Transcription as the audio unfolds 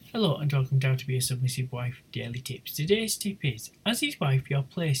Hello and welcome down to Be a Submissive Wife Daily Tips. Today's tip is, as his wife, your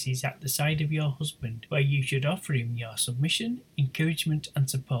place is at the side of your husband, where you should offer him your submission, encouragement and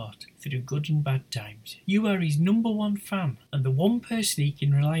support through good and bad times. You are his number one fan and the one person he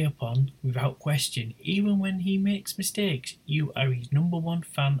can rely upon without question. Even when he makes mistakes, you are his number one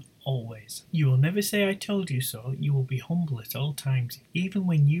fan always. You will never say I told you so. You will be humble at all times. Even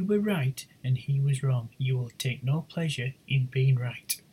when you were right and he was wrong, you will take no pleasure in being right.